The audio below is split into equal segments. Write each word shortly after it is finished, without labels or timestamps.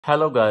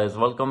Hello guys,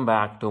 welcome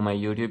back to my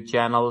YouTube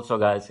channel. So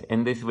guys,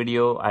 in this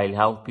video, I'll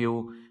help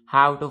you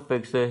how to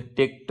fix a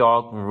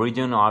TikTok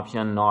region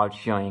option not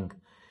showing.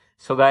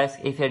 So guys,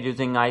 if you're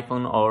using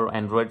iPhone or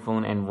Android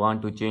phone and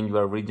want to change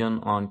your region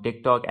on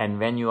TikTok, and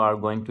when you are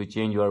going to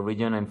change your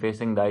region and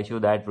facing the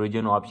issue that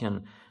region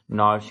option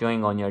not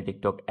showing on your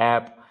TikTok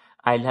app,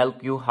 I'll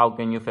help you how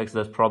can you fix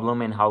this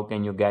problem and how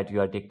can you get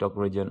your TikTok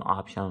region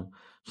option.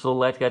 So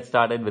let's get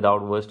started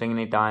without wasting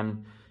any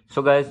time.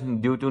 So guys,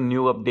 due to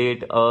new update,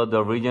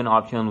 the region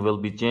option will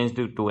be changed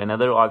to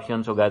another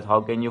option. So guys,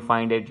 how can you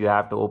find it? You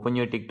have to open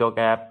your TikTok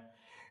app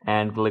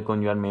and click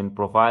on your main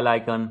profile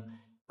icon,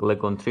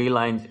 click on three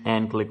lines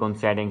and click on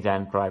settings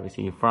and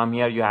privacy. From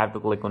here, you have to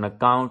click on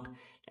account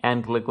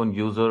and click on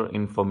user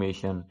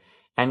information.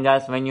 And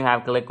guys, when you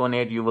have click on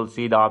it, you will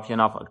see the option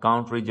of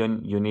account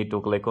region. You need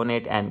to click on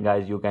it, and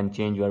guys, you can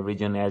change your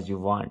region as you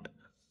want.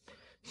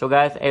 So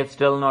guys, if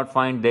still not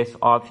find this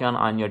option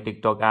on your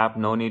TikTok app,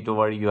 no need to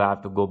worry. You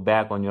have to go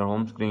back on your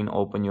home screen,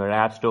 open your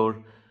app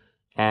store,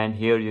 and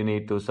here you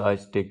need to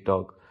search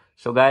TikTok.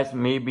 So guys,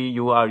 maybe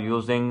you are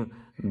using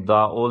the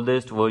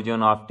oldest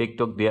version of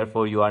TikTok,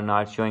 therefore you are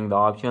not showing the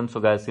option. So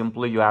guys,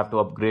 simply you have to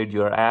upgrade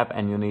your app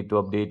and you need to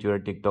update your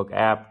TikTok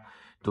app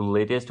to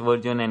latest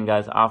version. And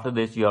guys, after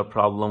this your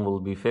problem will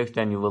be fixed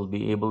and you will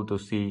be able to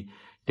see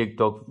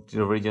TikTok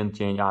region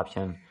change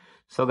option.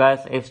 So guys,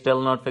 if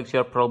still not fix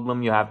your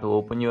problem, you have to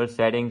open your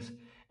settings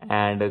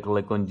and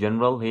click on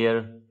general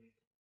here.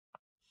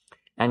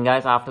 And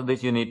guys, after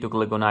this you need to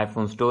click on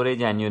iPhone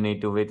storage and you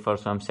need to wait for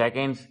some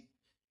seconds.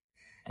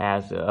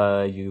 As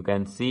you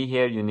can see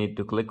here, you need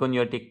to click on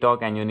your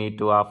TikTok and you need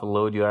to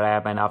offload your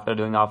app, and after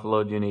doing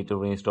offload you need to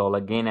reinstall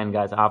again. And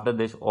guys, after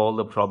this all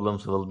the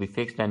problems will be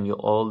fixed and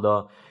all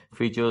the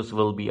features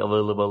will be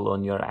available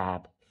on your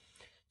app.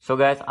 So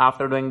guys,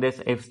 after doing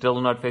this, if still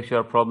not fix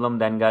your problem,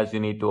 then guys, you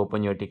need to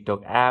open your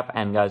TikTok app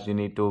and guys, you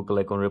need to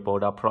click on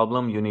report a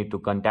problem. You need to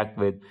contact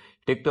with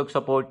TikTok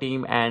support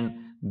team and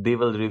they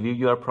will review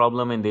your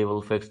problem and they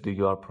will fix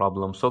your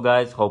problem. So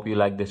guys, hope you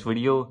like this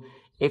video.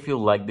 If you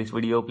like this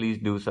video, please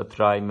do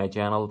subscribe my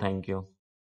channel. Thank you.